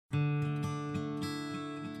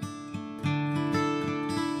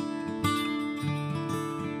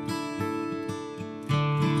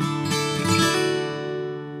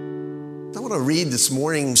want to read this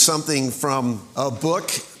morning something from a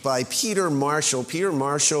book by Peter Marshall. Peter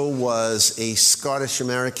Marshall was a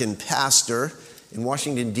Scottish-American pastor in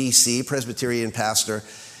Washington, D.C., Presbyterian pastor,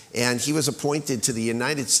 and he was appointed to the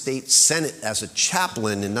United States Senate as a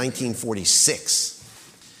chaplain in 1946.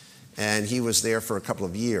 And he was there for a couple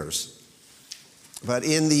of years. But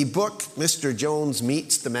in the book, Mr. Jones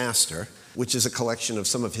Meets the Master, which is a collection of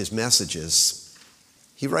some of his messages,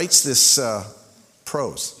 he writes this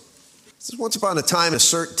prose. Once upon a time, a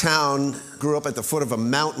certain town grew up at the foot of a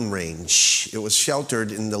mountain range. It was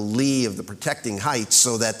sheltered in the lee of the protecting heights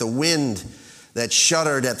so that the wind that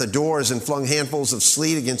shuddered at the doors and flung handfuls of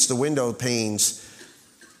sleet against the window panes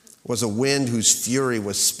was a wind whose fury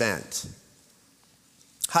was spent.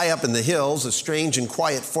 High up in the hills, a strange and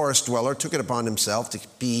quiet forest dweller took it upon himself to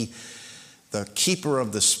be the keeper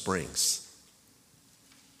of the springs.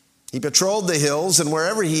 He patrolled the hills, and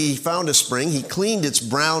wherever he found a spring, he cleaned its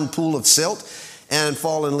brown pool of silt and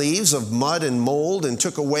fallen leaves of mud and mold and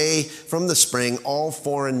took away from the spring all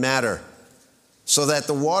foreign matter, so that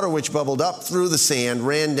the water which bubbled up through the sand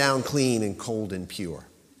ran down clean and cold and pure.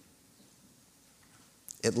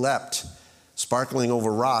 It leapt, sparkling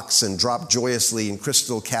over rocks, and dropped joyously in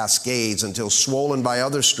crystal cascades until, swollen by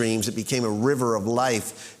other streams, it became a river of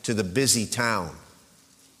life to the busy town.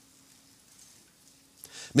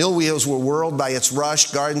 Mill wheels were whirled by its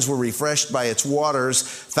rush, gardens were refreshed by its waters,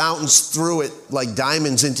 fountains threw it like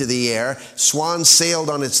diamonds into the air, swans sailed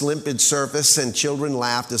on its limpid surface, and children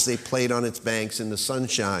laughed as they played on its banks in the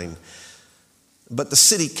sunshine. But the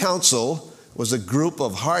city council was a group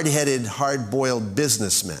of hard-headed, hard-boiled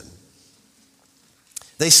businessmen.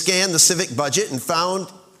 They scanned the civic budget and found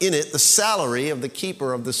in it the salary of the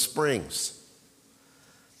keeper of the springs.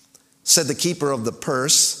 Said the keeper of the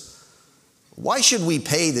purse, "Why should we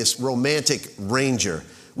pay this romantic ranger?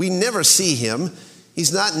 We never see him.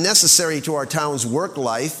 He's not necessary to our town's work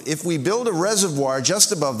life. If we build a reservoir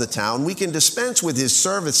just above the town, we can dispense with his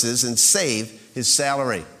services and save his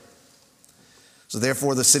salary." So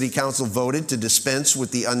therefore, the city council voted to dispense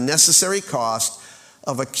with the unnecessary cost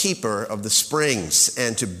of a keeper of the springs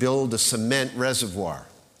and to build a cement reservoir.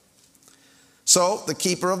 So the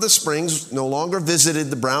keeper of the springs no longer visited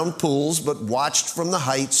the brown pools, but watched from the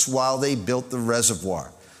heights while they built the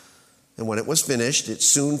reservoir. And when it was finished, it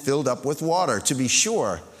soon filled up with water, to be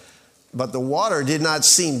sure. But the water did not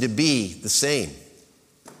seem to be the same.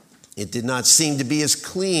 It did not seem to be as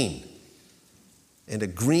clean. And a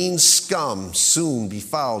green scum soon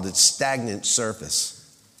befouled its stagnant surface.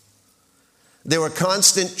 There were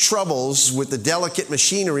constant troubles with the delicate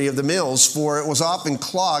machinery of the mills, for it was often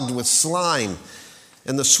clogged with slime,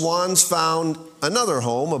 and the swans found another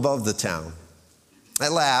home above the town.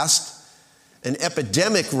 At last, an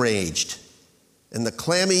epidemic raged, and the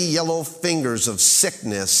clammy yellow fingers of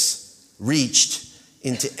sickness reached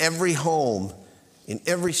into every home, in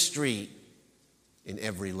every street, in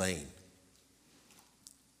every lane.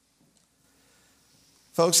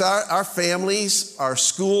 Folks, our families, our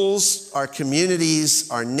schools, our communities,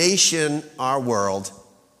 our nation, our world,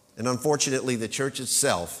 and unfortunately the church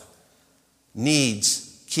itself,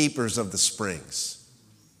 needs keepers of the springs.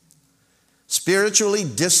 Spiritually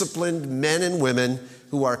disciplined men and women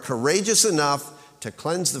who are courageous enough to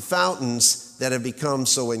cleanse the fountains that have become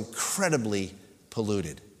so incredibly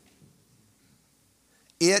polluted.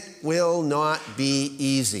 It will not be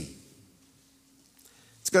easy.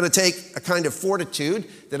 It's going to take a kind of fortitude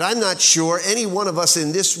that I'm not sure any one of us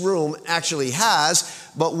in this room actually has,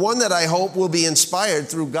 but one that I hope will be inspired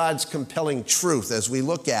through God's compelling truth as we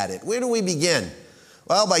look at it. Where do we begin?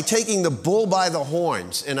 Well, by taking the bull by the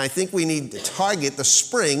horns, and I think we need to target the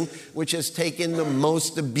spring which has taken the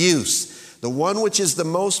most abuse, the one which is the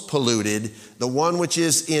most polluted, the one which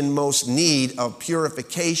is in most need of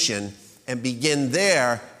purification, and begin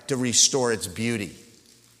there to restore its beauty.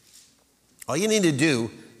 All you need to do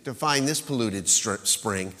to find this polluted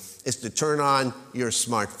spring is to turn on your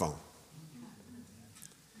smartphone.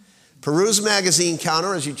 Peruse magazine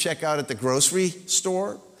counter as you check out at the grocery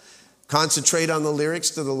store. Concentrate on the lyrics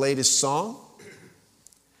to the latest song.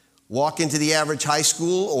 Walk into the average high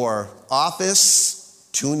school or office.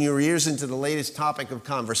 Tune your ears into the latest topic of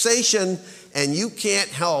conversation, and you can't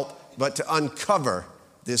help but to uncover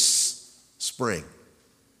this spring.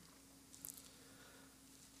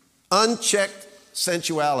 Unchecked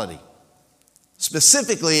sensuality,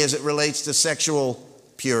 specifically as it relates to sexual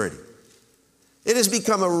purity. It has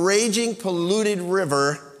become a raging, polluted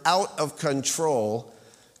river out of control,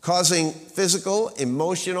 causing physical,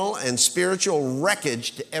 emotional, and spiritual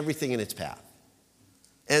wreckage to everything in its path.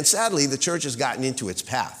 And sadly, the church has gotten into its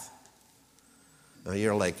path. Now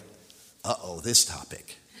you're like, uh-oh, this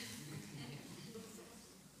topic.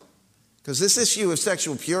 Because this issue of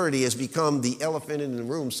sexual purity has become the elephant in the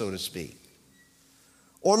room, so to speak.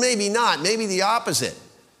 Or maybe not, maybe the opposite.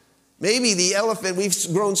 Maybe the elephant, we've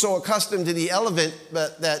grown so accustomed to the elephant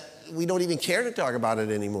that we don't even care to talk about it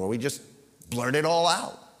anymore. We just blurt it all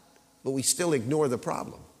out, but we still ignore the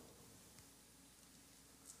problem.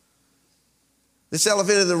 This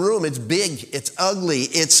elephant in the room, it's big, it's ugly,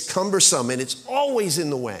 it's cumbersome, and it's always in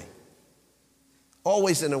the way.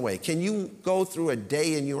 Always in the way. Can you go through a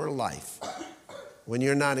day in your life when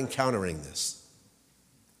you're not encountering this?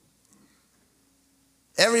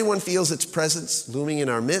 Everyone feels its presence looming in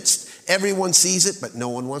our midst. Everyone sees it, but no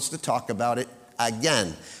one wants to talk about it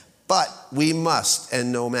again. But we must,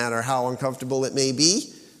 and no matter how uncomfortable it may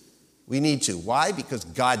be, we need to. Why? Because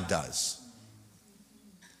God does.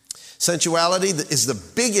 Sensuality is the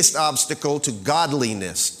biggest obstacle to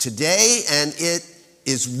godliness today, and it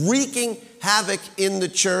is wreaking havoc in the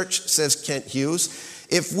church, says Kent Hughes.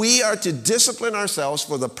 If we are to discipline ourselves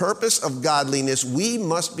for the purpose of godliness, we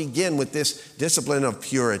must begin with this discipline of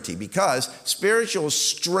purity, because spiritual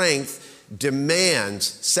strength demands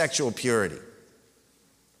sexual purity.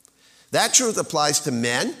 That truth applies to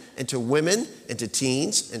men and to women and to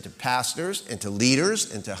teens and to pastors and to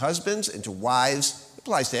leaders and to husbands and to wives. It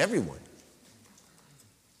applies to everyone.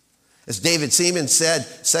 As David Seaman said,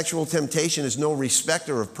 sexual temptation is no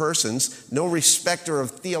respecter of persons, no respecter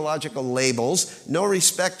of theological labels, no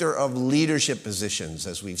respecter of leadership positions,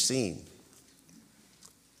 as we've seen.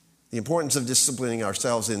 The importance of disciplining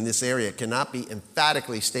ourselves in this area cannot be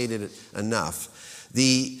emphatically stated enough.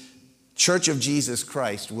 The Church of Jesus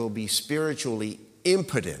Christ will be spiritually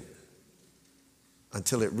impotent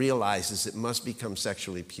until it realizes it must become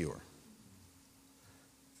sexually pure.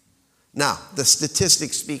 Now, the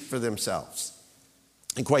statistics speak for themselves.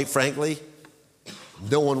 And quite frankly,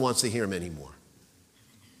 no one wants to hear them anymore.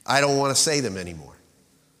 I don't want to say them anymore.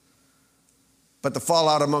 But the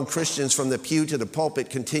fallout among Christians from the pew to the pulpit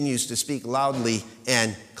continues to speak loudly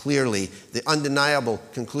and clearly. The undeniable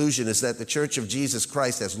conclusion is that the Church of Jesus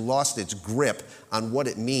Christ has lost its grip on what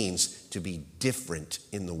it means to be different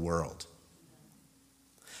in the world.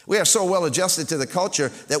 We are so well adjusted to the culture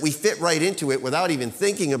that we fit right into it without even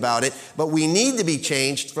thinking about it, but we need to be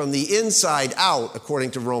changed from the inside out,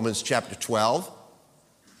 according to Romans chapter 12.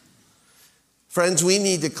 Friends, we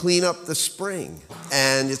need to clean up the spring,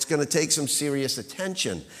 and it's going to take some serious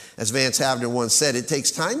attention. As Vance Havner once said, it takes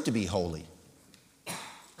time to be holy. And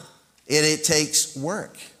it takes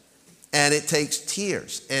work, and it takes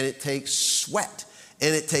tears, and it takes sweat.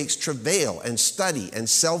 And it takes travail and study and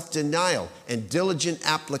self-denial and diligent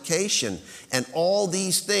application. And all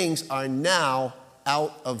these things are now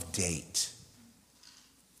out of date.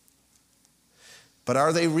 But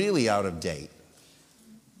are they really out of date?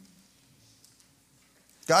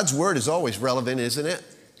 God's word is always relevant, isn't it?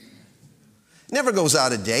 Never goes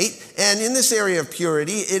out of date. And in this area of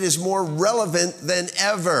purity, it is more relevant than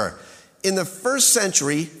ever. In the first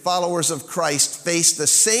century, followers of Christ faced the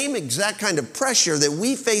same exact kind of pressure that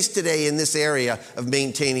we face today in this area of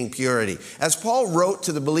maintaining purity. As Paul wrote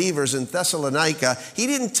to the believers in Thessalonica, he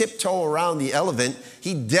didn't tiptoe around the elephant.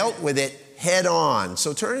 He dealt with it head on.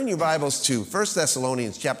 So turn in your Bibles to 1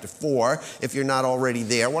 Thessalonians chapter 4, if you're not already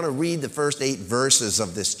there. I want to read the first 8 verses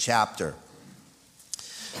of this chapter.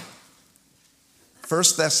 1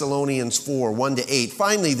 Thessalonians 4, 1-8.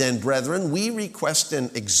 Finally then, brethren, we request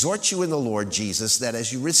and exhort you in the Lord Jesus that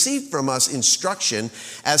as you receive from us instruction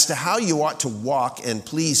as to how you ought to walk and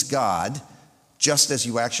please God, just as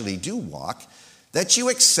you actually do walk, that you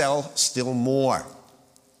excel still more.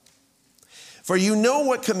 For you know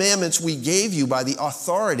what commandments we gave you by the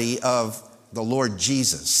authority of the Lord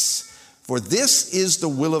Jesus. For this is the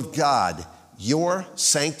will of God, your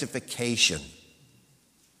sanctification.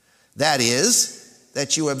 That is,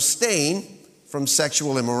 that you abstain from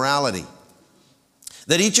sexual immorality,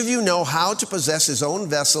 that each of you know how to possess his own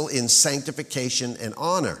vessel in sanctification and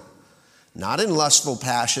honor, not in lustful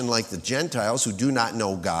passion like the Gentiles who do not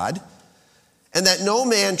know God, and that no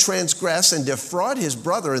man transgress and defraud his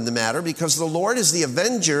brother in the matter, because the Lord is the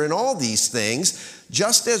avenger in all these things,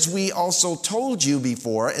 just as we also told you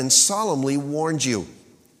before and solemnly warned you.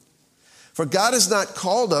 For God has not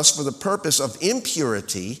called us for the purpose of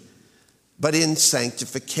impurity, but in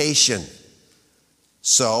sanctification.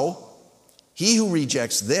 So, he who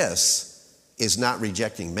rejects this is not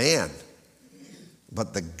rejecting man,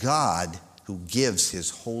 but the God who gives his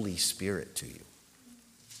Holy Spirit to you.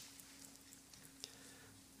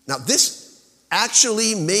 Now, this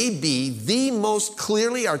actually may be the most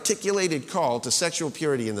clearly articulated call to sexual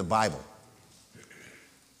purity in the Bible.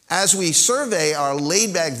 As we survey our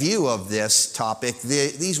laid-back view of this topic,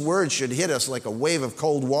 these words should hit us like a wave of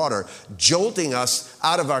cold water, jolting us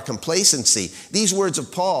out of our complacency. These words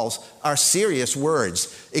of Paul's are serious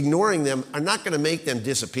words. Ignoring them are not going to make them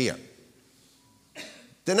disappear.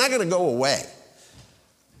 They're not going to go away.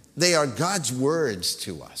 They are God's words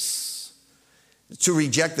to us. To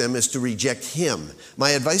reject them is to reject Him. My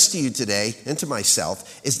advice to you today and to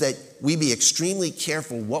myself is that we be extremely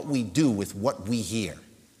careful what we do with what we hear.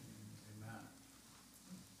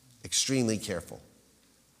 Extremely careful.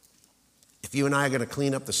 If you and I are going to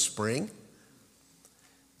clean up the spring,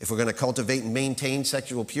 if we're going to cultivate and maintain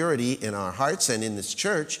sexual purity in our hearts and in this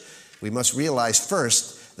church, we must realize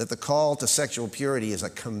first that the call to sexual purity is a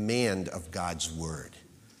command of God's word.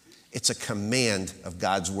 It's a command of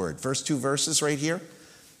God's word. First two verses right here.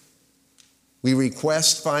 We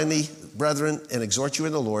request, finally, brethren, and exhort you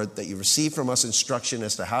in the Lord that you receive from us instruction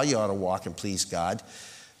as to how you ought to walk and please God.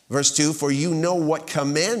 Verse 2, for you know what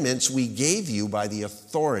commandments we gave you by the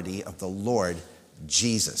authority of the Lord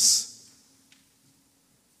Jesus.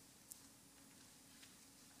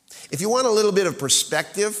 If you want a little bit of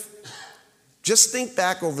perspective, just think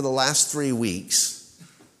back over the last 3 weeks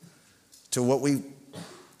to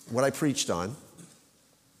what I preached on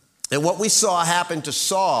and what we saw happen to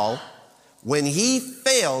Saul when he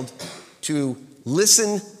failed to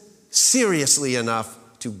listen seriously enough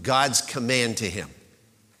to God's command to him.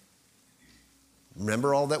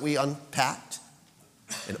 Remember all that we unpacked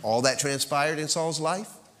and all that transpired in Saul's life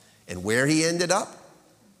and where he ended up?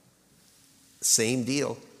 Same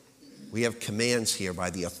deal. We have commands here by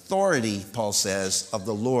the authority, Paul says, of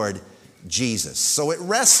the Lord Jesus. So it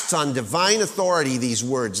rests on divine authority, these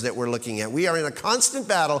words that we're looking at. We are in a constant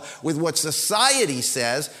battle with what society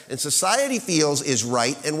says and society feels is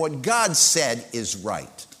right and what God said is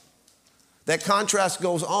right. That contrast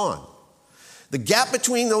goes on. The gap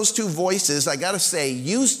between those two voices, I got to say,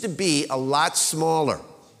 used to be a lot smaller.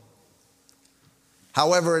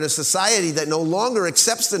 However, in a society that no longer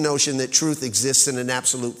accepts the notion that truth exists in an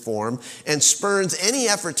absolute form and spurns any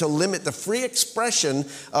effort to limit the free expression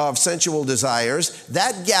of sensual desires,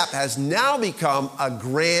 that gap has now become a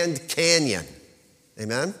Grand Canyon.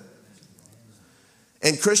 Amen?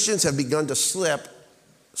 And Christians have begun to slip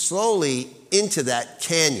slowly into that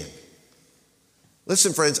canyon.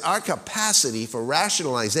 Listen, friends, our capacity for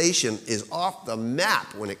rationalization is off the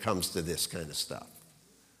map when it comes to this kind of stuff.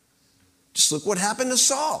 Just look what happened to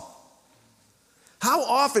Saul. How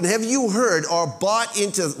often have you heard or bought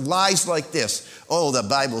into lies like this? Oh, the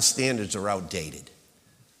Bible standards are outdated.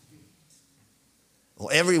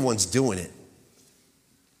 Well, everyone's doing it.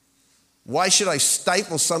 Why should I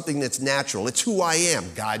stifle something that's natural? It's who I am.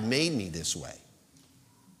 God made me this way.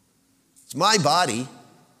 It's my body.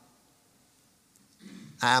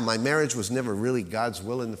 My marriage was never really God's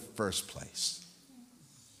will in the first place.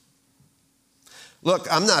 Look,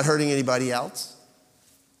 I'm not hurting anybody else,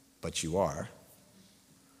 but you are.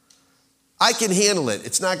 I can handle it.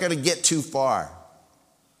 It's not going to get too far.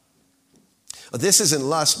 This isn't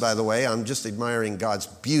lust, by the way. I'm just admiring God's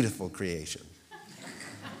beautiful creation.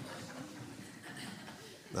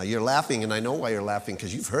 Now, you're laughing, and I know why you're laughing,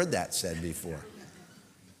 because you've heard that said before.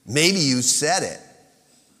 Maybe you said it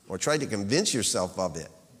or tried to convince yourself of it.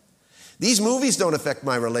 These movies don't affect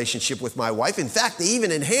my relationship with my wife. In fact, they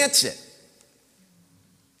even enhance it.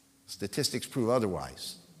 Statistics prove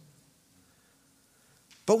otherwise.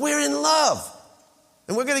 But we're in love,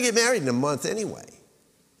 and we're going to get married in a month anyway.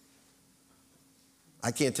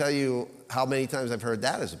 I can't tell you how many times I've heard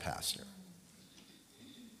that as a pastor.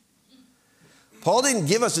 Paul didn't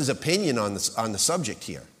give us his opinion on the subject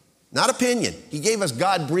here. Not opinion. He gave us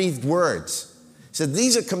God-breathed words. He said,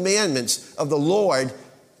 these are commandments of the Lord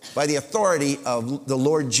by the authority of the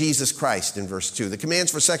Lord Jesus Christ in verse 2. The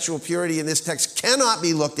commands for sexual purity in this text cannot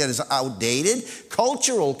be looked at as outdated,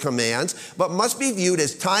 cultural commands, but must be viewed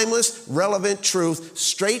as timeless, relevant truth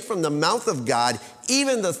straight from the mouth of God.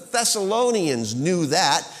 Even the Thessalonians knew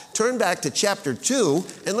that. Turn back to chapter 2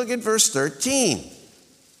 and look at verse 13.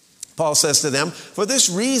 Paul says to them, for this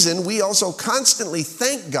reason we also constantly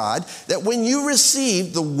thank God that when you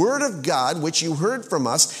received the word of God, which you heard from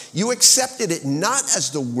us, you accepted it not as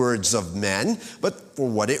the words of men, but for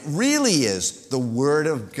what it really is, the word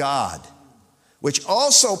of God, which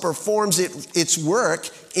also performs its work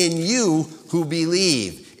in you who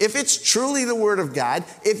believe. If it's truly the word of God,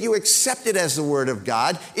 if you accept it as the word of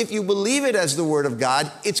God, if you believe it as the word of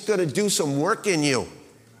God, it's going to do some work in you.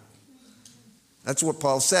 That's what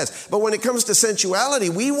Paul says. But when it comes to sensuality,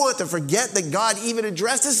 we want to forget that God even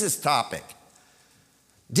addresses this topic.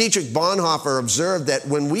 Dietrich Bonhoeffer observed that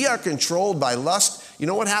when we are controlled by lust, you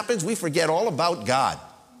know what happens? We forget all about God.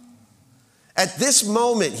 At this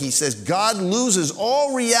moment, he says, God loses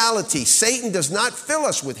all reality. Satan does not fill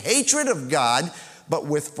us with hatred of God, but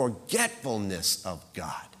with forgetfulness of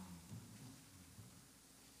God.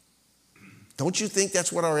 Don't you think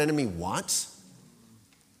that's what our enemy wants?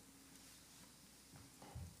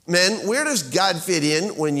 Men, where does God fit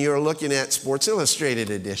in when you're looking at Sports Illustrated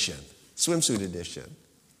edition, swimsuit edition?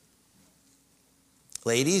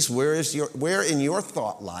 Ladies, where in your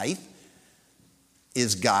thought life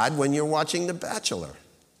is God when you're watching The Bachelor?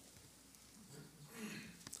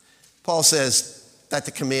 Paul says that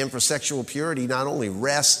the command for sexual purity not only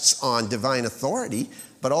rests on divine authority,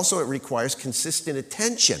 but also it requires consistent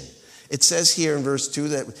attention. It says here in verse 2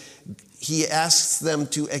 that he asks them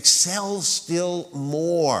to excel still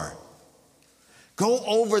more. Go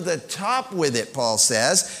over the top with it, Paul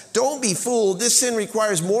says. Don't be fooled. This sin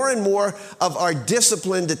requires more and more of our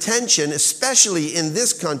disciplined attention, especially in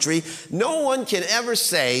this country. No one can ever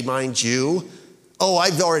say, mind you, oh,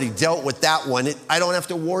 I've already dealt with that one. I don't have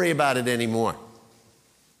to worry about it anymore.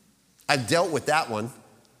 I've dealt with that one.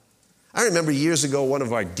 I remember years ago, one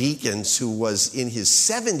of our deacons who was in his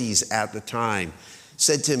 70s at the time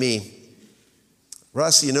said to me,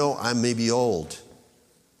 Russ, you know, I may be old,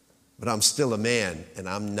 but I'm still a man and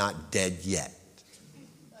I'm not dead yet.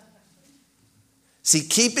 See,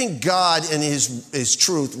 keeping God and his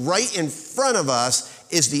truth right in front of us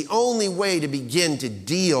is the only way to begin to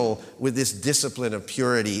deal with this discipline of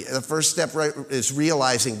purity. The first step is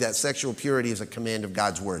realizing that sexual purity is a command of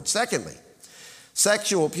God's word. Secondly,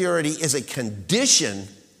 sexual purity is a condition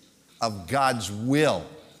of God's will.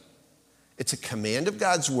 It's a command of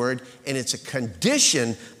God's word, and it's a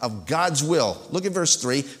condition of God's will. Look at verse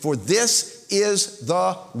 3. For this is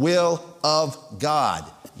the will of God,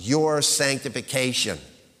 your sanctification.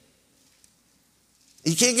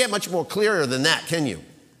 You can't get much more clearer than that, can you?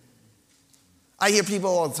 I hear people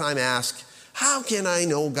all the time ask, how can I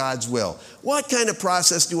know God's will? What kind of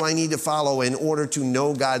process do I need to follow in order to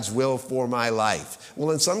know God's will for my life? Well,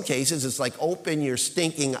 in some cases, it's like open your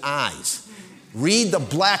stinking eyes. Read the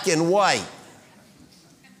black and white.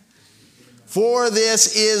 For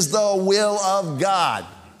this is the will of God.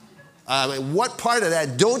 What part of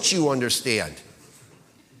that don't you understand?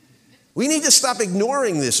 We need to stop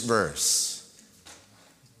ignoring this verse,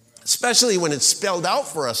 especially when it's spelled out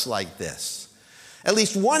for us like this. At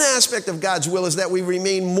least one aspect of God's will is that we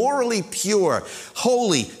remain morally pure,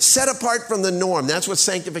 holy, set apart from the norm. That's what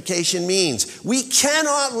sanctification means. We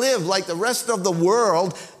cannot live like the rest of the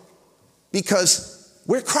world because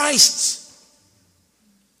we're Christ's.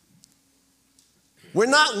 We're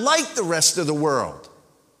not like the rest of the world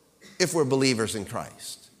if we're believers in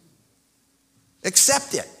Christ.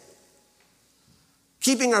 Accept it.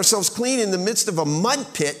 Keeping ourselves clean in the midst of a mud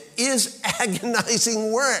pit is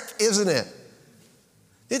agonizing work, isn't it?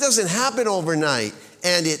 It doesn't happen overnight,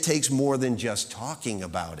 and it takes more than just talking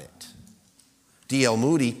about it. D.L.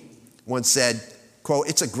 Moody once said, quote,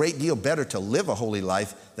 it's a great deal better to live a holy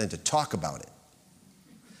life than to talk about it.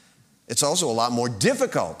 It's also a lot more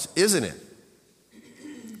difficult, isn't it?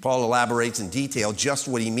 Paul elaborates in detail just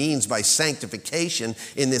what he means by sanctification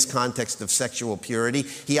in this context of sexual purity.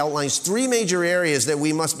 He outlines three major areas that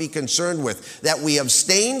we must be concerned with: that we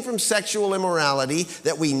abstain from sexual immorality,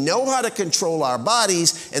 that we know how to control our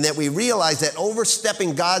bodies, and that we realize that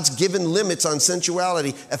overstepping God's given limits on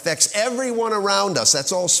sensuality affects everyone around us.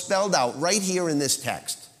 That's all spelled out right here in this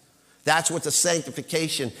text. That's what the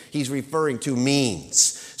sanctification he's referring to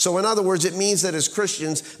means. So in other words, it means that as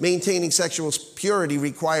Christians, maintaining sexual purity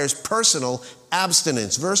requires personal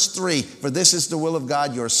abstinence. Verse 3, for this is the will of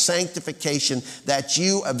God, your sanctification, that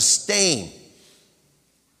you abstain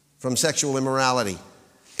from sexual immorality.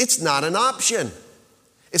 It's not an option.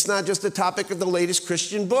 It's not just the topic of the latest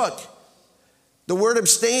Christian book. The word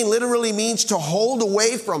abstain literally means to hold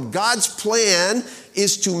away from. God's plan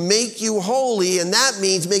is to make you holy, and that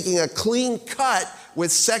means making a clean cut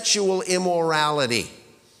with sexual immorality.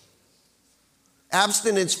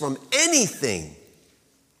 Abstinence from anything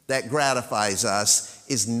that gratifies us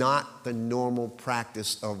is not the normal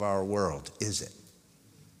practice of our world, is it?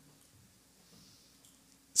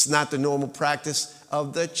 It's not the normal practice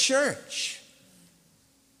of the church.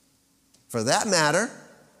 For that matter,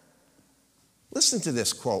 listen to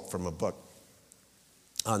this quote from a book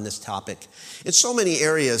on this topic. In so many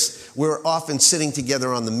areas, we're often sitting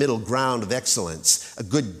together on the middle ground of excellence, a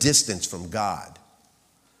good distance from God.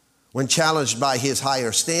 When challenged by his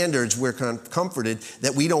higher standards, we're comforted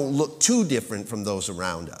that we don't look too different from those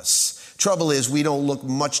around us. Trouble is, we don't look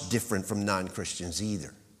much different from non-Christians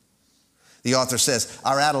either. The author says,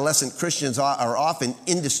 our adolescent Christians are often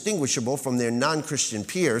indistinguishable from their non-Christian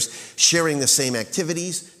peers, sharing the same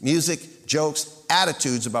activities, music, jokes,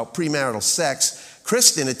 attitudes about premarital sex.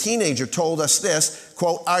 Kristen, a teenager, told us this,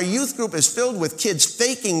 quote, our youth group is filled with kids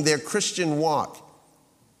faking their Christian walk.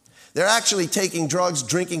 They're actually taking drugs,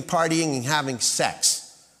 drinking, partying, and having sex.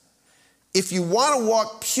 If you want to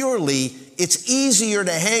walk purely, it's easier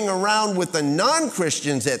to hang around with the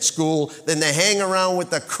non-Christians at school than to hang around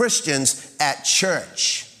with the Christians at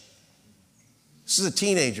church. This is a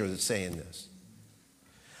teenager that's saying this.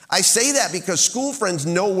 I say that because school friends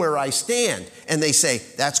know where I stand, and they say,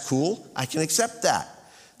 that's cool, I can accept that.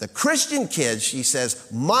 The Christian kids, she says,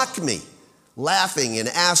 mock me, laughing and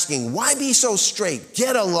asking, why be so straight?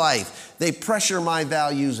 Get a life. They pressure my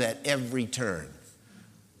values at every turn.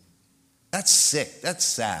 That's sick. That's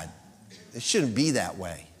sad. It shouldn't be that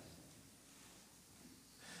way.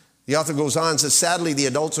 The author goes on and says, sadly, the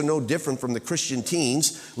adults are no different from the Christian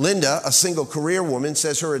teens. Linda, a single career woman,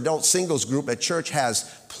 says her adult singles group at church has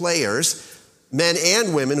players, men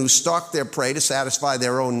and women who stalk their prey to satisfy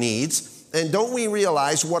their own needs. And don't we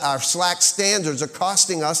realize what our slack standards are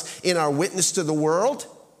costing us in our witness to the world?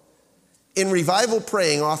 In Revival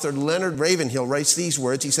Praying, author Leonard Ravenhill writes these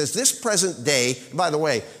words. He says, this present day, by the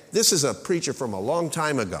way, this is a preacher from a long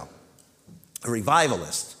time ago, a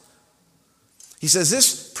revivalist. He says,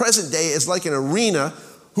 this present day is like an arena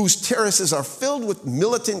whose terraces are filled with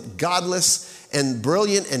militant, godless, and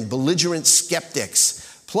brilliant and belligerent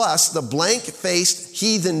skeptics, plus the blank-faced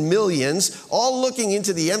heathen millions, all looking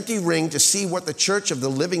into the empty ring to see what the church of the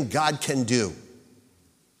living God can do.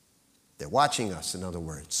 They're watching us, in other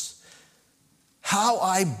words. How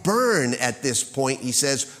I burn at this point, he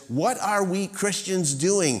says, what are we Christians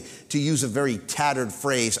doing? To use a very tattered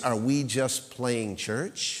phrase, are we just playing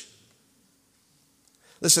church?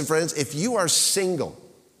 Listen, friends, if you are single,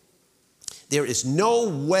 there is no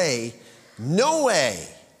way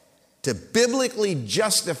to biblically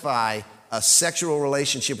justify a sexual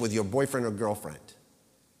relationship with your boyfriend or girlfriend.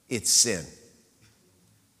 It's sin.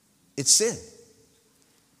 It's sin.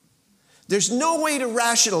 There's no way to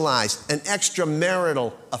rationalize an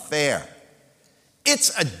extramarital affair.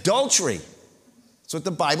 It's adultery. That's what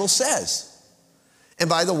the Bible says. And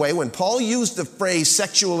by the way, when Paul used the phrase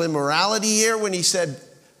sexual immorality here, when he said,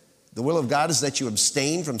 the will of God is that you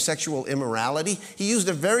abstain from sexual immorality, he used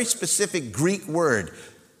a very specific Greek word.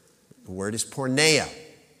 The word is porneia.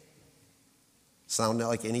 Sound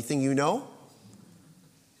like anything you know?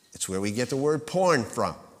 It's where we get the word porn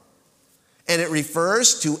from. And it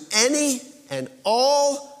refers to any and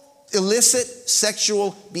all illicit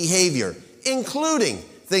sexual behavior, including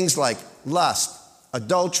things like lust,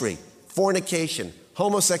 adultery, fornication,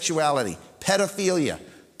 homosexuality, pedophilia,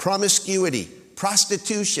 promiscuity,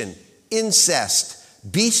 prostitution,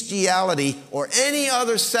 incest, bestiality, or any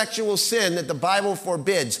other sexual sin that the Bible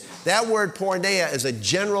forbids. That word porneia is a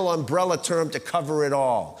general umbrella term to cover it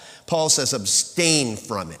all. Paul says abstain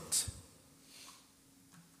from it.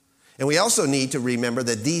 And we also need to remember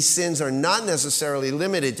that these sins are not necessarily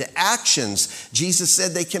limited to actions. Jesus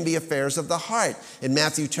said they can be affairs of the heart. In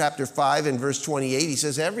Matthew chapter 5 and verse 28, he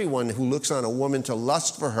says, everyone who looks on a woman to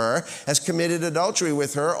lust for her has committed adultery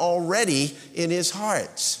with her already in his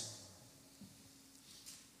heart.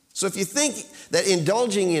 So if you think that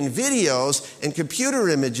indulging in videos and computer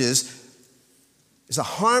images is a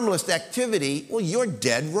harmless activity, well, you're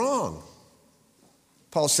dead wrong.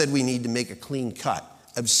 Paul said we need to make a clean cut.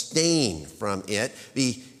 Abstain from it.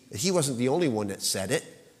 He wasn't the only one that said it.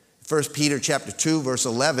 1 Peter chapter 2, verse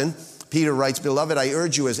 11, Peter writes, beloved, I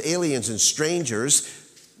urge you as aliens and strangers.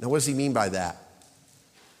 Now, what does he mean by that?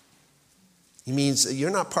 He means you're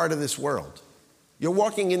not part of this world. You're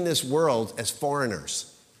walking in this world as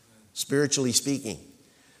foreigners, spiritually speaking.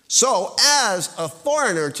 So, as a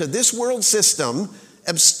foreigner to this world system,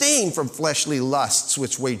 abstain from fleshly lusts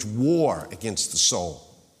which wage war against the soul.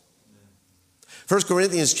 1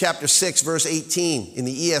 Corinthians chapter 6, verse 18 in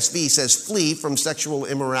the ESV says, flee from sexual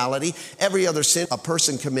immorality. Every other sin a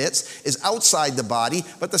person commits is outside the body,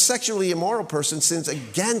 but the sexually immoral person sins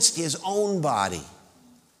against his own body.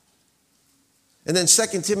 And then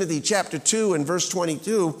 2 Timothy chapter 2 and verse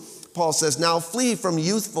 22, Paul says, now flee from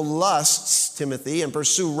youthful lusts, Timothy, and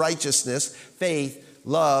pursue righteousness, faith,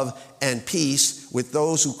 love, and peace with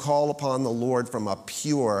those who call upon the Lord from a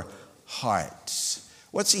pure heart.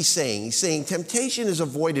 What's he saying? He's saying temptation is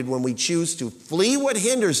avoided when we choose to flee what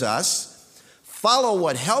hinders us, follow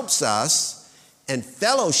what helps us, and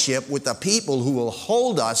fellowship with the people who will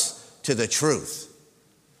hold us to the truth.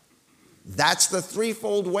 That's the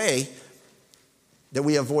threefold way that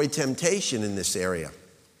we avoid temptation in this area.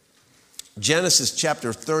 Genesis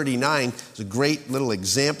chapter 39 is a great little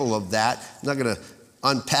example of that. I'm not going to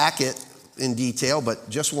unpack it in detail, but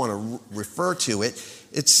just want to refer to it.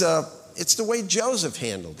 It's the way Joseph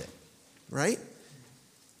handled it, right?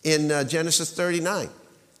 In Genesis 39.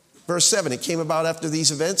 Verse 7, it came about after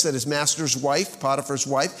these events that his master's wife, Potiphar's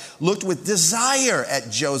wife, looked with desire at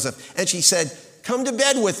Joseph, and she said, "Come to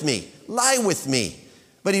bed with me, lie with me."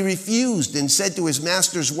 But he refused and said to his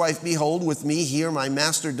master's wife, "Behold, with me here my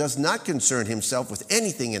master does not concern himself with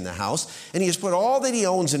anything in the house, and he has put all that he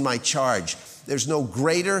owns in my charge. There's no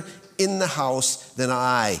greater in the house than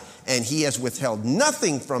I, and he has withheld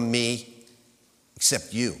nothing from me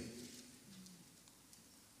except you,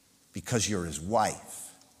 because you're his wife."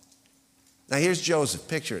 Now here's Joseph.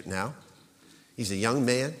 Picture it now. He's a young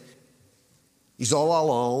man. He's all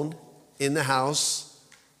alone in the house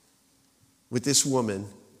with this woman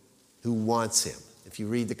who wants him. If you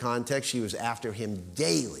read the context, she was after him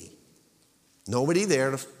daily. Nobody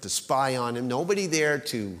there to spy on him. Nobody there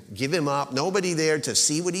to give him up. Nobody there to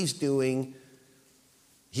see what he's doing.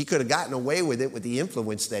 He could have gotten away with it with the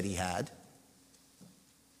influence that he had.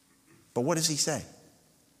 But what does he say?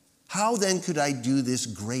 How then could I do this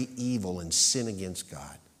great evil and sin against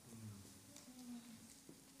God?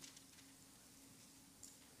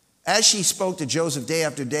 As she spoke to Joseph day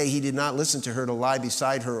after day, he did not listen to her to lie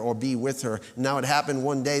beside her or be with her. Now it happened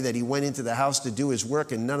one day that he went into the house to do his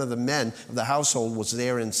work, and none of the men of the household was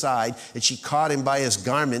there inside. And she caught him by his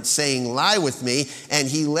garment, saying, "Lie with me." And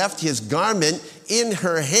he left his garment in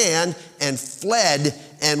her hand and fled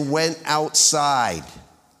and went outside.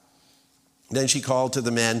 Then she called to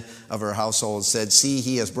the men of her household and said, "See,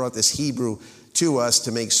 he has brought this Hebrew to us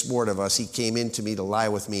to make sport of us. He came in to me to lie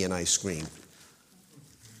with me, and I screamed."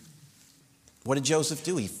 What did Joseph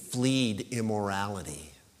do? He fled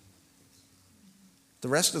immorality. The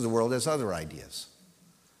rest of the world has other ideas.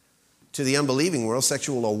 To the unbelieving world,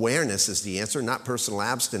 sexual awareness is the answer, not personal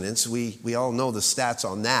abstinence. We all know the stats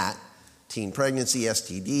on that. Teen pregnancy,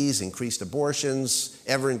 STDs, increased abortions,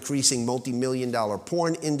 ever-increasing multi-million-dollar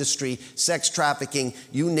porn industry, sex trafficking,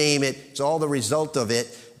 you name it. It's all the result of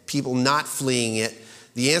it, people not fleeing it.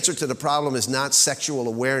 The answer to the problem is not sexual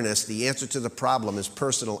awareness. The answer to the problem is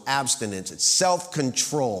personal abstinence. It's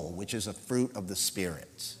self-control, which is a fruit of the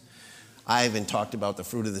Spirit. I even talked about the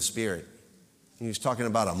fruit of the Spirit. He was talking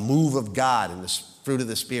about a move of God in the fruit of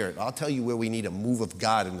the Spirit. I'll tell you where we need a move of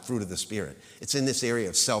God in the fruit of the Spirit. It's in this area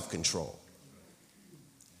of self-control.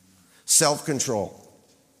 Self-control.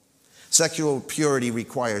 Sexual purity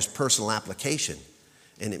requires personal application,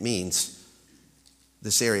 and it means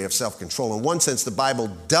this area of self-control. In one sense, the Bible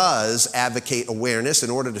does advocate awareness in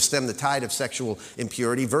order to stem the tide of sexual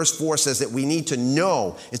impurity. Verse 4 says that we need to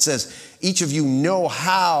know. It says, each of you know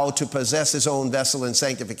how to possess his own vessel in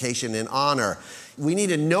sanctification and honor. We need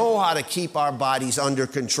to know how to keep our bodies under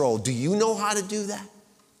control. Do you know how to do that?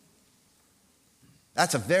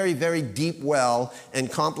 That's a very, very deep well and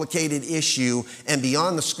complicated issue and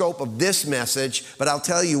beyond the scope of this message, but I'll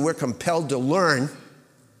tell you, we're compelled to learn.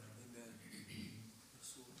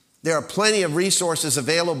 There are plenty of resources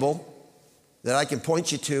available that I can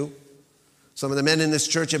point you to. Some of the men in this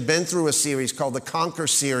church have been through a series called the Conquer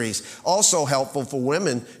series, also helpful for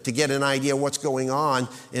women to get an idea of what's going on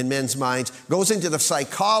in men's minds. Goes into the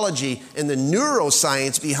psychology and the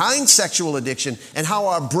neuroscience behind sexual addiction and how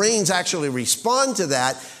our brains actually respond to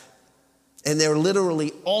that, and they're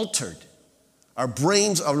literally altered. Our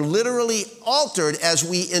brains are literally altered as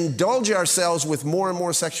we indulge ourselves with more and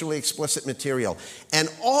more sexually explicit material. And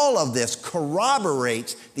all of this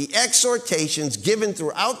corroborates the exhortations given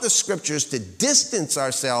throughout the scriptures to distance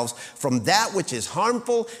ourselves from that which is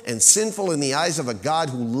harmful and sinful in the eyes of a God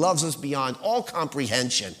who loves us beyond all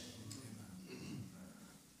comprehension.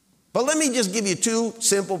 But let me just give you two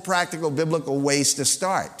simple, practical, biblical ways to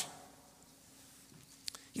start.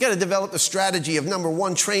 You got to develop the strategy of, number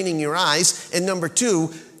one, training your eyes, and number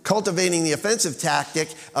two, cultivating the offensive tactic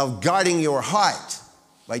of guarding your heart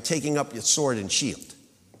by taking up your sword and shield.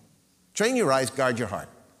 Train your eyes, guard your heart.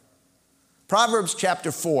 Proverbs chapter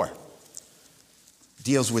 4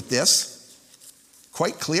 deals with this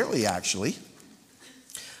quite clearly, actually.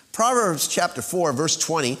 Proverbs chapter 4, verse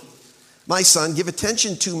 20. My son, give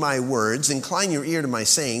attention to my words, incline your ear to my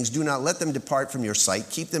sayings, do not let them depart from your sight,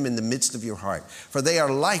 keep them in the midst of your heart, for they are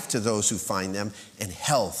life to those who find them and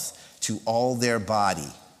health to all their body.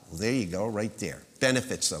 Well, there you go, right there.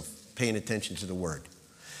 Benefits of paying attention to the word.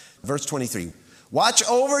 Verse 23, watch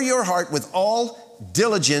over your heart with all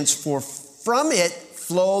diligence, for from it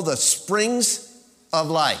flow the springs of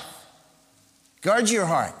life. Guard your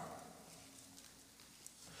heart.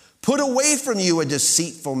 Put away from you a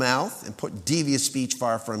deceitful mouth and put devious speech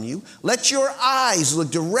far from you. Let your eyes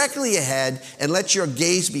look directly ahead and let your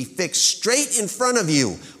gaze be fixed straight in front of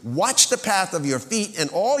you. Watch the path of your feet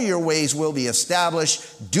and all your ways will be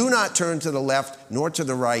established. Do not turn to the left nor to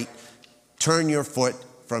the right. Turn your foot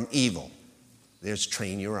from evil. There's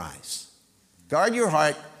train your eyes. Guard your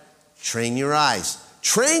heart. Train your eyes.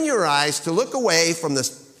 Train your eyes to look away from the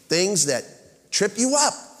things that trip you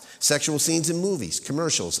up. Sexual scenes in movies,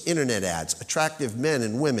 commercials, internet ads, attractive men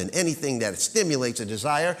and women, anything that stimulates a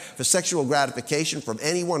desire for sexual gratification from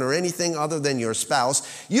anyone or anything other than your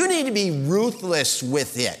spouse. You need to be ruthless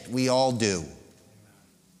with it. We all do.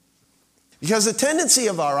 Because the tendency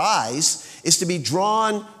of our eyes is to be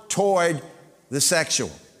drawn toward the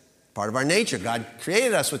sexual. Part of our nature. God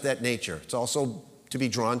created us with that nature. It's also to be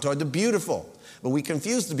drawn toward the beautiful. But we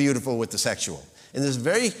confuse the beautiful with the sexual. And there's a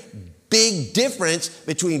very big difference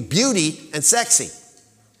between beauty and sexy.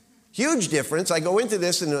 Huge difference. I go into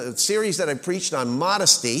this in a series that I preached on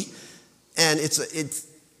modesty, and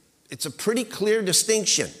it's a pretty clear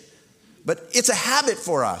distinction. But it's a habit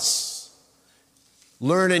for us.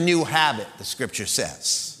 Learn a new habit, the scripture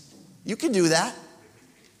says. You can do that.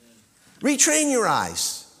 Retrain your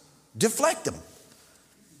eyes. Deflect them.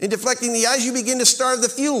 In deflecting the eyes, you begin to starve the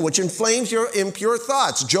fuel, which inflames your impure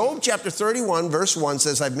thoughts. Job chapter 31, verse 1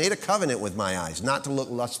 says, I've made a covenant with my eyes, not to look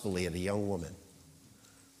lustfully at a young woman.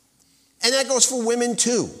 And that goes for women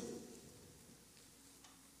too.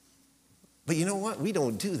 But you know what? We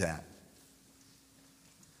don't do that.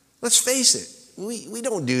 Let's face it. We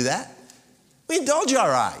don't do that. We indulge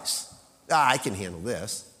our eyes. I can handle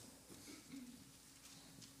this.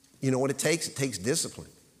 You know what it takes? It takes discipline.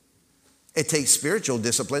 It takes spiritual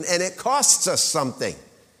discipline, and it costs us something.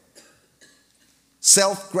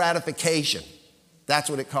 Self-gratification. That's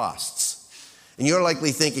what it costs. And you're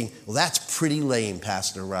likely thinking, well, that's pretty lame,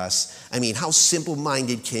 Pastor Russ. I mean, how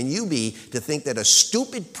simple-minded can you be to think that a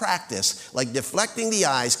stupid practice like deflecting the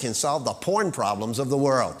eyes can solve the porn problems of the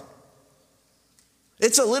world?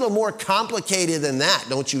 It's a little more complicated than that,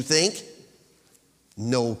 don't you think?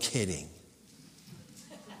 No kidding.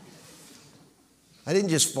 I didn't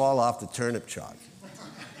just fall off the turnip truck.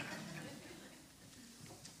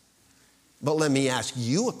 But let me ask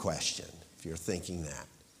you a question, if you're thinking that.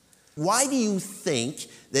 Why do you think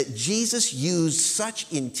that Jesus used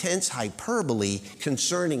such intense hyperbole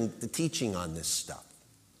concerning the teaching on this stuff?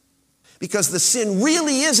 Because the sin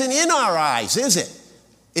really isn't in our eyes, is it?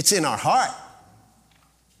 It's in our heart.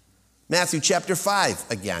 Matthew chapter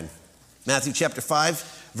 5 again. Matthew chapter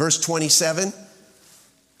 5, verse 27.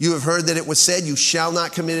 You have heard that it was said, you shall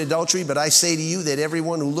not commit adultery, but I say to you that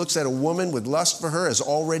everyone who looks at a woman with lust for her has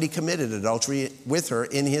already committed adultery with her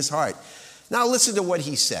in his heart. Now listen to what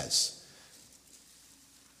he says.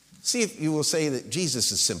 See if you will say that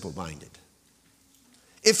Jesus is simple-minded.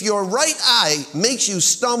 If your right eye makes you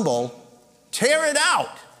stumble, tear it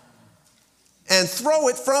out and throw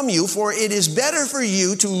it from you, for it is better for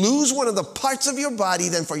you to lose one of the parts of your body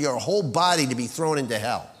than for your whole body to be thrown into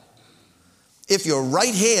hell. If your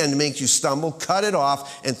right hand makes you stumble, cut it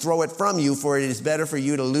off and throw it from you, for it is better for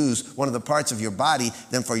you to lose one of the parts of your body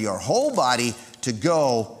than for your whole body to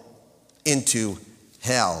go into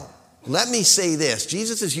hell. Let me say this.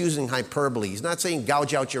 Jesus is using hyperbole. He's not saying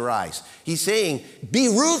gouge out your eyes. He's saying be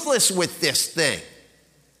ruthless with this thing.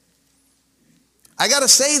 I got to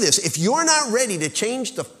say this. If you're not ready to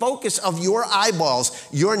change the focus of your eyeballs,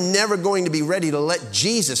 you're never going to be ready to let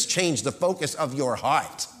Jesus change the focus of your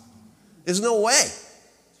heart. There's no way.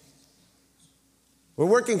 We're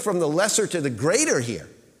working from the lesser to the greater here.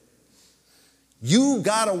 You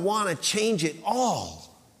got to want to change it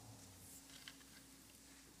all.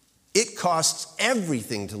 It costs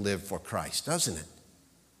everything to live for Christ, doesn't it?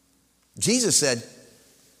 Jesus said,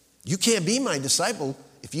 you can't be my disciple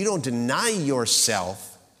if you don't deny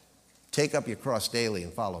yourself, take up your cross daily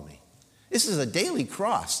and follow me. This is a daily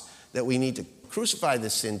cross that we need to crucify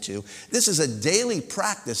this sin to. This is a daily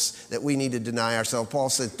practice that we need to deny ourselves. Paul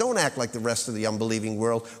says, don't act like the rest of the unbelieving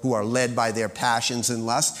world who are led by their passions and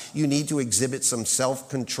lusts. You need to exhibit some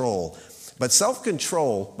self-control. But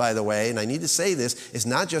self-control, by the way, and I need to say this, is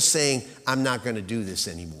not just saying, I'm not going to do this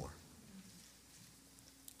anymore.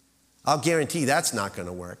 I'll guarantee that's not going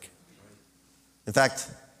to work. In fact,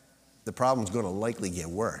 the problem's going to likely get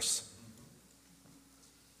worse.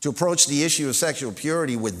 To approach the issue of sexual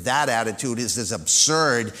purity with that attitude is as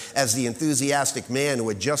absurd as the enthusiastic man who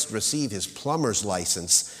had just received his plumber's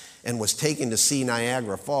license and was taken to see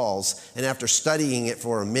Niagara Falls, and after studying it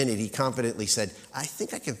for a minute, he confidently said, I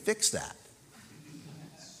think I can fix that.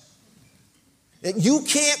 And you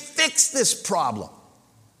can't fix this problem.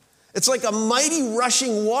 It's like a mighty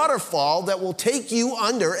rushing waterfall that will take you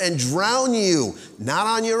under and drown you. Not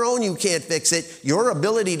on your own, you can't fix it. Your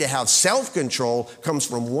ability to have self-control comes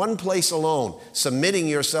from one place alone, submitting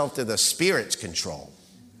yourself to the Spirit's control.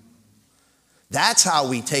 That's how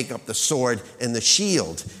we take up the sword and the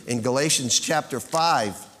shield. In Galatians chapter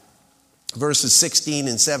 5, verses 16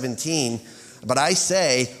 and 17, but I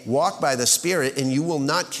say, walk by the Spirit, and you will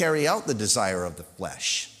not carry out the desire of the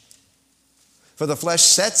flesh. For the flesh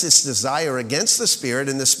sets its desire against the Spirit,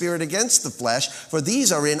 and the Spirit against the flesh, for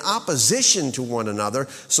these are in opposition to one another,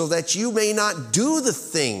 so that you may not do the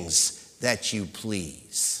things that you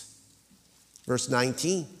please. Verse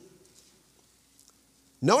 19.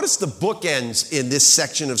 Notice the bookends in this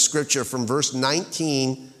section of Scripture from verse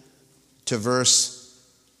 19 to verse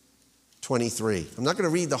 23. I'm not going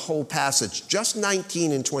to read the whole passage, just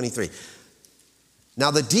 19 and 23.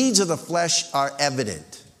 Now the deeds of the flesh are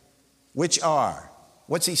evident, which are,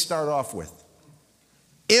 what's he start off with?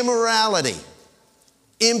 Immorality,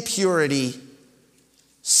 impurity,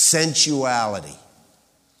 sensuality.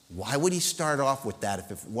 Why would he start off with that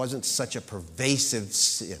if it wasn't such a pervasive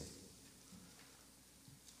sin?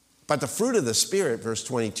 But the fruit of the Spirit, verse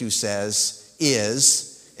 22 says,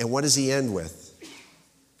 is, and what does he end with?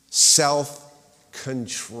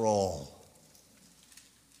 Self-control.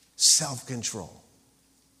 Self-control.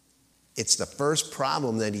 It's the first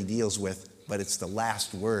problem that he deals with, but it's the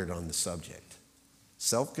last word on the subject.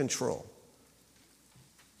 Self-control.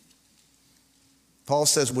 Paul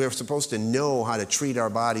says we're supposed to know how to treat our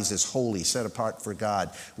bodies as holy, set apart for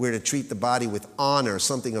God. We're to treat the body with honor,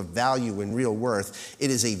 something of value and real worth. It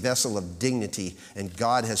is a vessel of dignity, and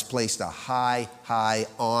God has placed a high, high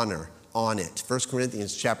honor on it. 1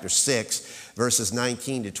 Corinthians chapter 6, verses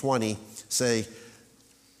 19 to 20 say,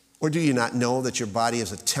 or do you not know that your body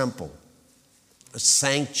is a temple, a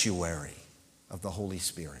sanctuary of the Holy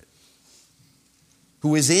Spirit,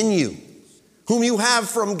 who is in you, whom you have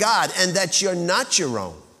from God, and that you're not your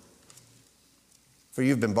own? For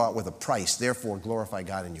you've been bought with a price, therefore glorify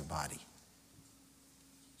God in your body.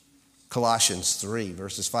 Colossians 3,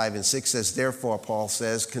 verses 5 and 6 says, therefore, Paul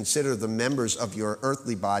says, consider the members of your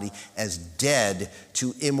earthly body as dead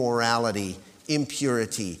to immorality,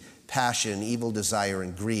 impurity, passion, evil desire,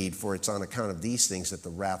 and greed, for it's on account of these things that the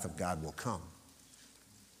wrath of God will come.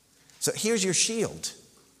 So here's your shield.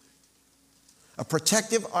 A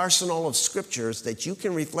protective arsenal of scriptures that you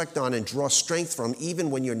can reflect on and draw strength from even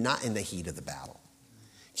when you're not in the heat of the battle.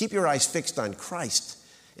 Keep your eyes fixed on Christ,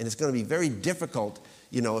 and it's going to be very difficult.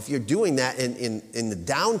 If you're doing that in the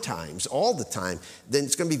down times all the time, then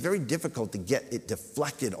it's going to be very difficult to get it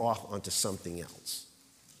deflected off onto something else.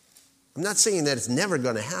 I'm not saying that it's never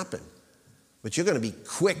going to happen, but you're going to be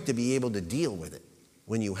quick to be able to deal with it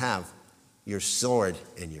when you have your sword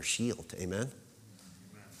and your shield. Amen?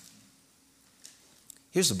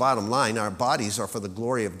 Here's the bottom line. Our bodies are for the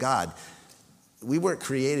glory of God. We weren't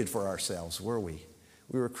created for ourselves, were we?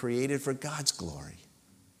 We were created for God's glory.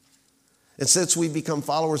 And since we become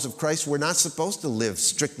followers of Christ, we're not supposed to live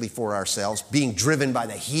strictly for ourselves, being driven by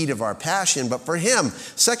the heat of our passion, but for Him.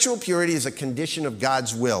 Sexual purity is a condition of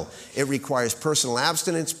God's will. It requires personal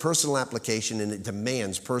abstinence, personal application, and it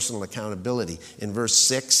demands personal accountability. In verse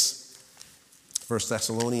 6, 1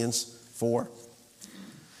 Thessalonians 4,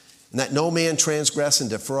 and that no man transgress and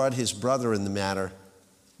defraud his brother in the matter,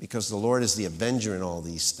 because the Lord is the avenger in all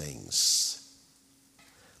these things.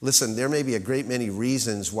 Listen, there may be a great many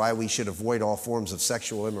reasons why we should avoid all forms of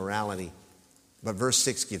sexual immorality, but verse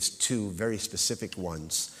 6 gives two very specific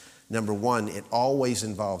ones. Number one, it always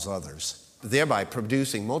involves others, thereby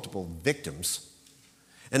producing multiple victims.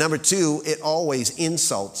 And number two, it always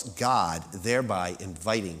insults God, thereby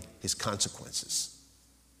inviting His consequences.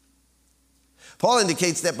 Paul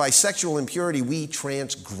indicates that by sexual impurity we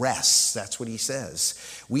transgress. That's what he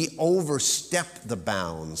says. We overstep the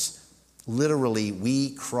bounds. Literally,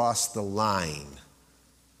 we cross the line.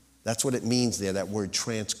 That's what it means there, that word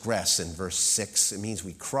transgress in verse 6. It means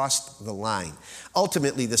we crossed the line.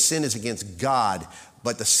 Ultimately, the sin is against God,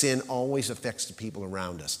 but the sin always affects the people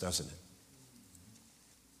around us, doesn't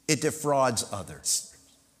it? It defrauds others.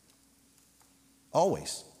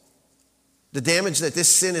 Always. The damage that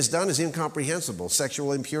this sin has done is incomprehensible.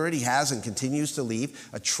 Sexual impurity has and continues to leave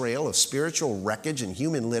a trail of spiritual wreckage and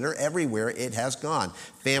human litter everywhere it has gone.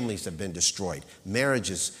 Families have been destroyed.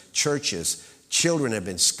 Marriages, churches, children have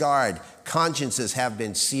been scarred. Consciences have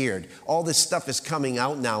been seared. All this stuff is coming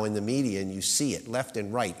out now in the media, and you see it left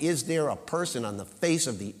and right. Is there a person on the face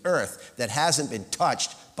of the earth that hasn't been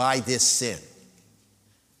touched by this sin?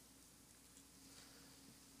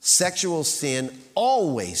 Sexual sin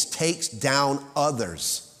always takes down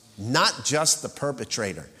others, not just the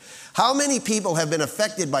perpetrator. How many people have been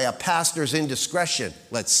affected by a pastor's indiscretion,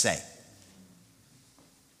 let's say?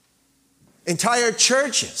 Entire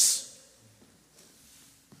churches.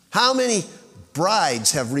 How many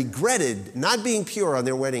brides have regretted not being pure on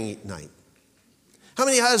their wedding night? How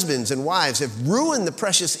many husbands and wives have ruined the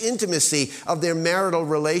precious intimacy of their marital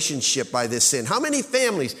relationship by this sin? How many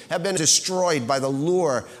families have been destroyed by the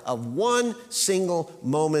lure of one single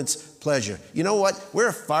moment's pleasure? You know what? We're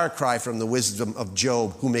a far cry from the wisdom of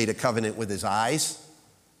Job, who made a covenant with his eyes.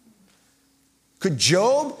 Could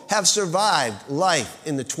Job have survived life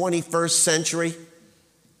in the 21st century?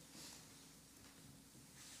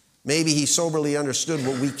 Maybe he soberly understood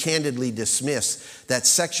what we candidly dismiss, that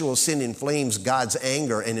sexual sin inflames God's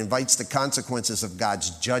anger and invites the consequences of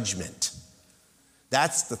God's judgment.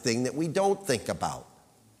 That's the thing that we don't think about.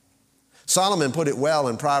 Solomon put it well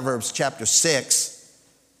in Proverbs chapter 6.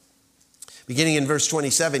 Beginning in verse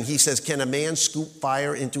 27, he says, "Can a man scoop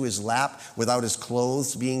fire into his lap without his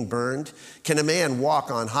clothes being burned? Can a man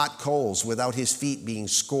walk on hot coals without his feet being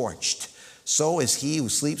scorched? So is he who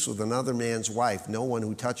sleeps with another man's wife. No one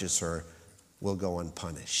who touches her will go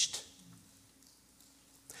unpunished."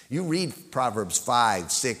 You read Proverbs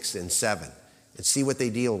 5, 6, and 7 and see what they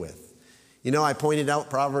deal with. You know, I pointed out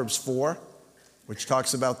Proverbs 4, which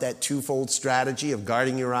talks about that twofold strategy of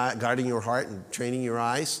guarding your heart and training your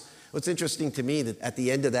eyes. What's interesting to me that at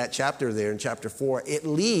the end of that chapter there in chapter 4, it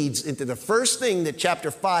leads into the first thing that chapter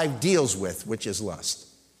 5 deals with, which is lust.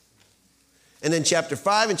 And then chapter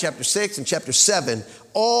 5 and chapter 6 and chapter 7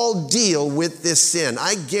 all deal with this sin.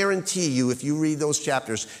 I guarantee you, if you read those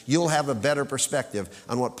chapters, you'll have a better perspective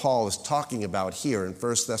on what Paul is talking about here in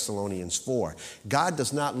 1 Thessalonians 4. God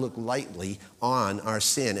does not look lightly on our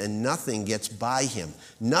sin, and nothing gets by him.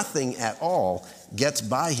 Nothing at all gets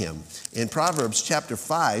by him. In Proverbs chapter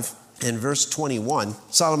 5 and verse 21,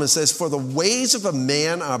 Solomon says, "For the ways of a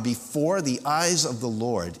man are before the eyes of the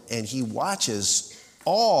Lord, and he watches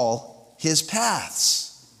all his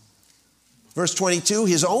paths." Verse 22,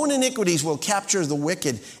 "His own iniquities will capture the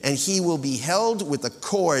wicked, and he will be held with the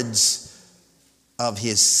cords of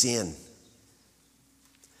his sin.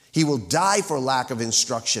 He will die for lack of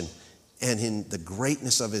instruction, and in the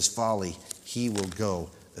greatness of his folly, he will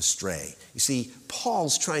go astray." You see,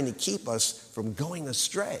 Paul's trying to keep us from going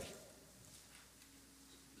astray.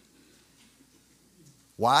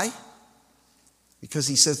 Why? Because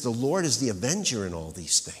he says the Lord is the avenger in all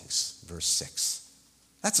these things. Verse 6.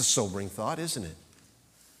 That's a sobering thought, isn't it?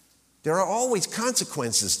 There are always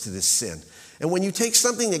consequences to this sin. And when you take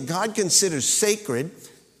something that God considers sacred,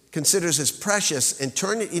 considers as precious, and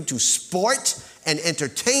turn it into sport and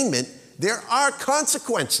entertainment, there are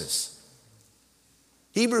consequences.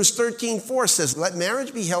 Hebrews 13:4 says, "Let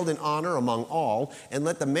marriage be held in honor among all, and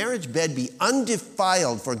let the marriage bed be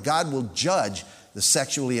undefiled, for God will judge the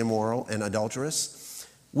sexually immoral and adulterous."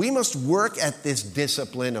 We must work at this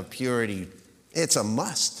discipline of purity. It's a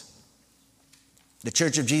must. The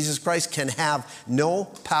Church of Jesus Christ can have no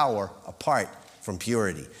power apart from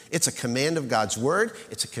purity. It's a command of God's word,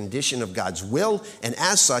 it's a condition of God's will, and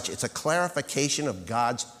as such, it's a clarification of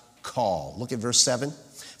God's call. Look at verse 7.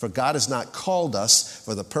 "For God has not called us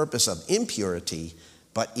for the purpose of impurity,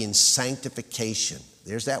 but in sanctification."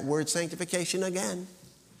 There's that word sanctification again.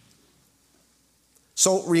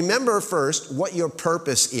 So remember first what your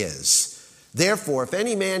purpose is. "Therefore, if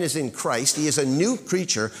any man is in Christ, he is a new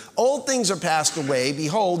creature. Old things are passed away.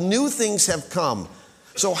 Behold, new things have come."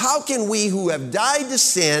 So how can we who have died to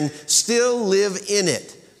sin still live in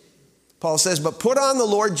it? Paul says, "But put on the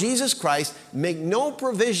Lord Jesus Christ, make no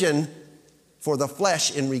provision for the flesh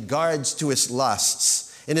in regards to its lusts."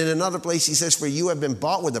 And in another place he says, "For you have been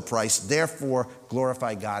bought with a price, therefore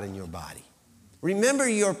glorify God in your body." Remember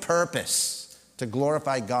your purpose, to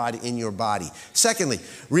glorify God in your body. Secondly,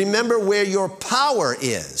 remember where your power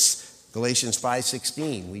is. Galatians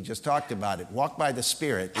 5:16, we just talked about it. "Walk by the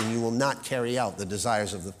Spirit, and you will not carry out the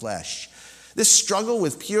desires of the flesh." This struggle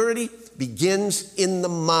with purity begins in the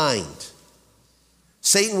mind.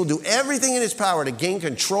 Satan will do everything in his power to gain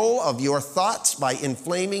control of your thoughts by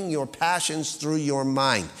inflaming your passions through your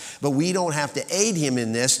mind. But we don't have to aid him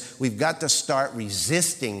in this. We've got to start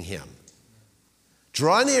resisting him.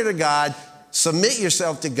 Draw near to God, submit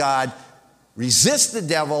yourself to God, resist the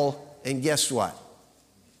devil, and guess what?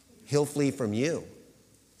 He'll flee from you.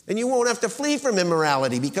 And you won't have to flee from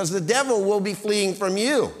immorality because the devil will be fleeing from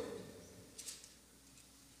you.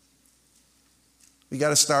 We got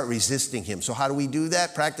to start resisting him. So how do we do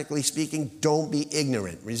that? Practically speaking, don't be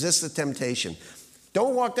ignorant. Resist the temptation.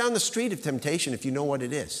 Don't walk down the street of temptation if you know what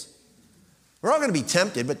it is. We're all going to be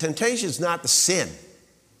tempted, but temptation is not the sin.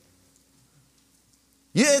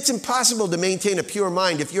 Yeah, it's impossible to maintain a pure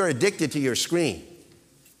mind if you're addicted to your screen.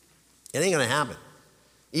 It ain't going to happen.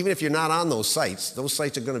 Even if you're not on those sites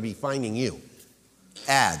are going to be finding you.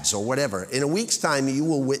 Ads or whatever. In a week's time, you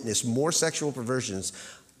will witness more sexual perversions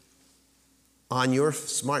on your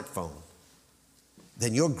smartphone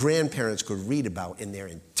than your grandparents could read about in their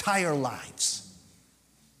entire lives.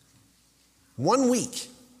 1 week.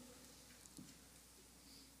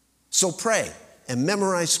 So pray and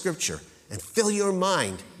memorize Scripture and fill your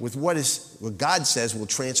mind with what God says will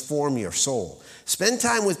transform your soul. Spend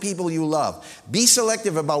time with people you love. Be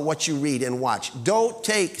selective about what you read and watch. Don't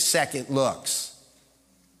take second looks.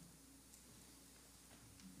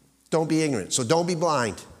 Don't be ignorant. So don't be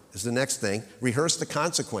blind is the next thing. Rehearse the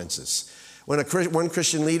consequences. When one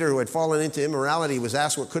Christian leader who had fallen into immorality was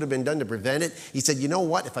asked what could have been done to prevent it, he said, you know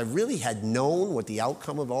what? If I really had known what the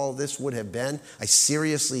outcome of all of this would have been, I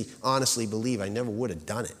seriously, honestly believe I never would have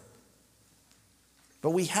done it.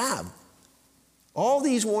 But we have all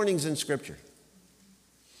these warnings in Scripture.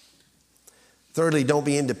 Thirdly, don't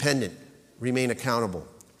be independent. Remain accountable.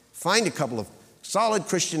 Find a couple of solid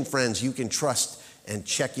Christian friends you can trust and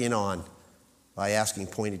check in on by asking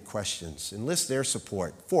pointed questions. Enlist their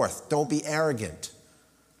support. Fourth, don't be arrogant.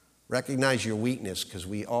 Recognize your weakness because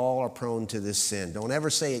we all are prone to this sin. Don't ever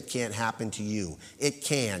say it can't happen to you. It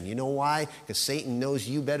can. You know why? Because Satan knows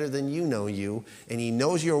you better than you know you, and he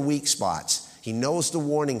knows your weak spots. He knows the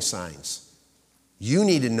warning signs. You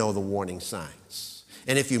need to know the warning signs.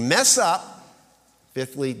 And if you mess up,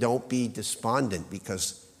 fifthly, don't be despondent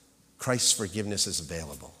because Christ's forgiveness is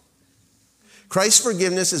available. Christ's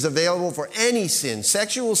forgiveness is available for any sin.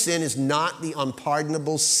 Sexual sin is not the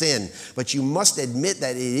unpardonable sin, but you must admit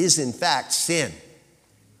that it is in fact sin.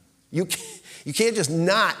 You can't just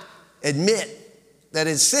not admit that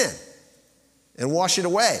it's sin and wash it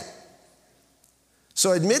away.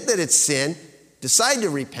 So admit that it's sin, decide to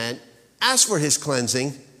repent, ask for his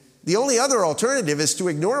cleansing. The only other alternative is to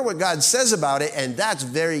ignore what God says about it, and that's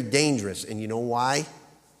very dangerous. And you know why?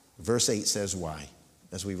 Verse 8 says why,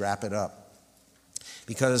 as we wrap it up.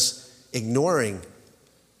 Because ignoring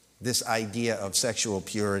this idea of sexual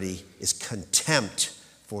purity is contempt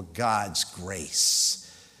for God's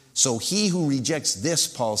grace. So he who rejects this,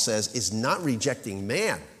 Paul says, is not rejecting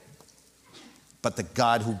man, but the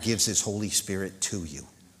God who gives his Holy Spirit to you.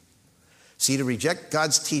 See, to reject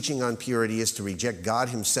God's teaching on purity is to reject God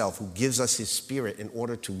himself, who gives us his Spirit in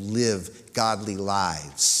order to live godly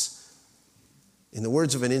lives. In the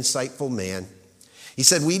words of an insightful man, he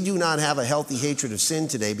said, we do not have a healthy hatred of sin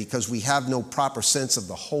today because we have no proper sense of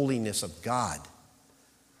the holiness of God.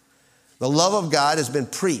 The love of God has been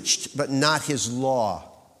preached, but not his law.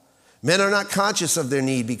 Men are not conscious of their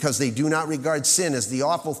need because they do not regard sin as the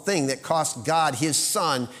awful thing that cost God his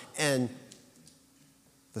Son and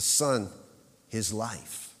the Son his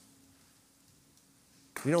life.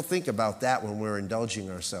 We don't think about that when we're indulging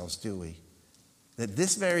ourselves, do we? That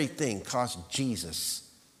this very thing cost Jesus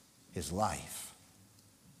his life.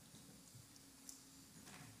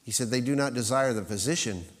 He said they do not desire the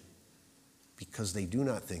physician because they do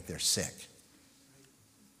not think they're sick.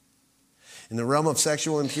 In the realm of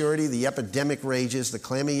sexual impurity, the epidemic rages. The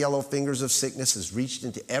clammy yellow fingers of sickness has reached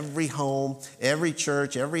into every home, every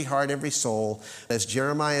church, every heart, every soul. As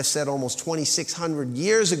Jeremiah said almost 2,600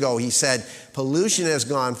 years ago, he said, pollution has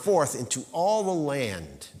gone forth into all the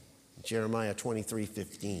land. Jeremiah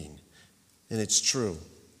 23:15. And it's true.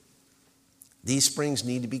 These springs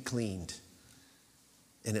need to be cleaned.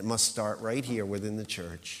 And it must start right here within the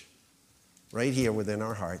church, right here within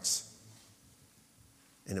our hearts.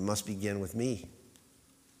 And it must begin with me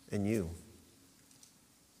and you.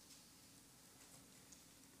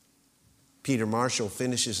 Peter Marshall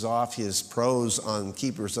finishes off his prose on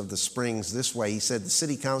keepers of the springs this way. He said, the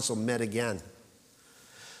city council met again.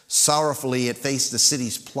 Sorrowfully, it faced the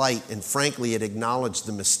city's plight, and frankly, it acknowledged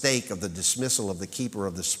the mistake of the dismissal of the keeper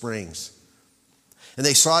of the springs. And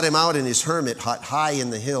they sought him out in his hermit hut high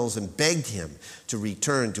in the hills and begged him to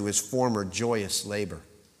return to his former joyous labor.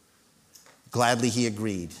 Gladly he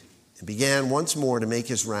agreed and began once more to make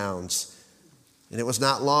his rounds. And it was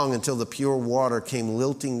not long until the pure water came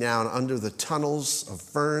lilting down under the tunnels of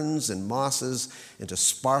ferns and mosses and to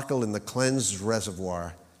sparkle in the cleansed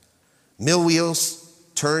reservoir. Mill wheels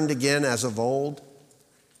turned again as of old.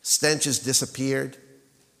 Stenches disappeared.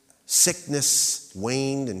 Sickness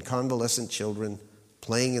waned, and convalescent children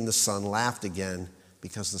playing in the sun laughed again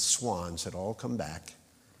because the swans had all come back.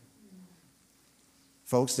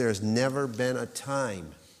 Folks, there has never been a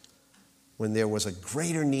time when there was a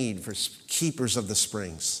greater need for keepers of the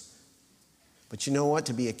springs. But you know what?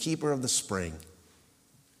 To be a keeper of the spring,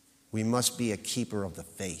 we must be a keeper of the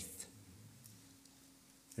faith.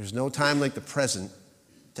 There's no time like the present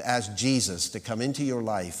to ask Jesus to come into your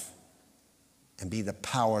life and be the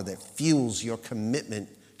power that fuels your commitment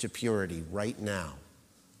to purity right now.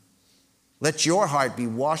 Let your heart be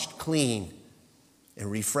washed clean and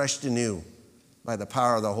refreshed anew by the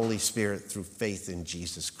power of the Holy Spirit through faith in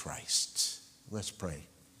Jesus Christ. Let's pray.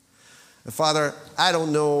 Father, I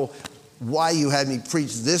don't know why you had me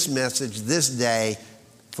preach this message this day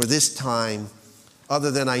for this time, other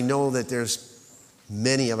than I know that there's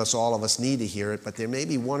many of us, all of us need to hear it, but there may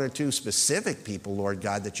be one or two specific people, Lord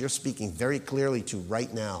God, that you're speaking very clearly to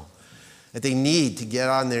right now, that they need to get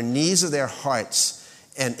on their knees of their hearts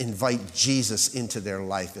and invite Jesus into their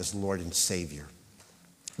life as Lord and Savior,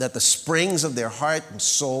 that the springs of their heart and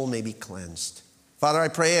soul may be cleansed. Father, I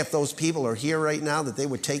pray if those people are here right now, that they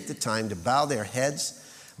would take the time to bow their heads,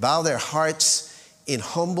 bow their hearts in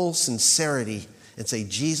humble sincerity and say,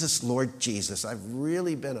 Jesus, Lord Jesus, I've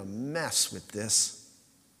really been a mess with this.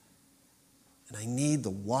 And I need the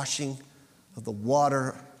washing of the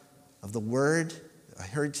water of the word I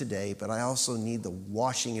heard today, but I also need the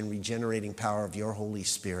washing and regenerating power of your Holy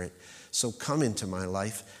Spirit. So come into my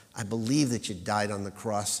life. I believe that you died on the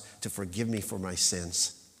cross to forgive me for my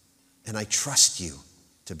sins. And I trust you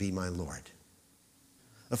to be my Lord.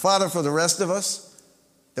 Father, for the rest of us,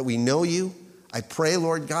 that we know you, I pray,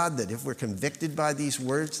 Lord God, that if we're convicted by these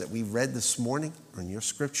words that we read this morning in your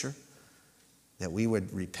scripture, that we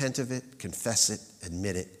would repent of it, confess it,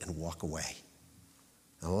 admit it, and walk away.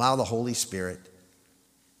 And allow the Holy Spirit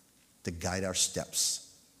to guide our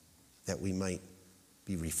steps, that we might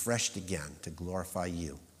be refreshed again to glorify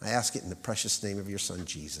you. I ask it in the precious name of your Son,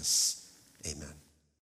 Jesus. Amen.